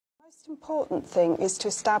most important thing is to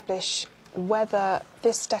establish whether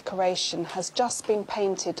this decoration has just been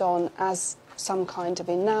painted on as some kind of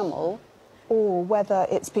enamel or whether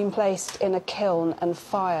it's been placed in a kiln and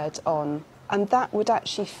fired on. And that would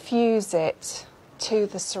actually fuse it to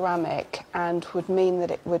the ceramic and would mean that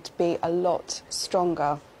it would be a lot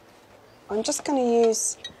stronger. I'm just going to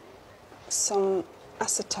use some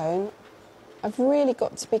acetone. I've really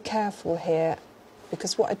got to be careful here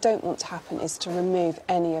because what I don't want to happen is to remove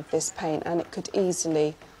any of this paint, and it could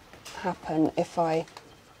easily happen if I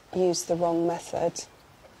use the wrong method.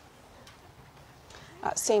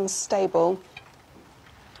 That seems stable.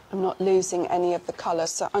 I'm not losing any of the colour,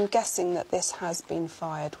 so I'm guessing that this has been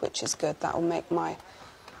fired, which is good. That will make my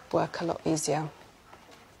work a lot easier.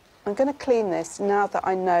 I'm going to clean this now that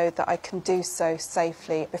I know that I can do so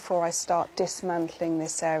safely before I start dismantling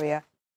this area.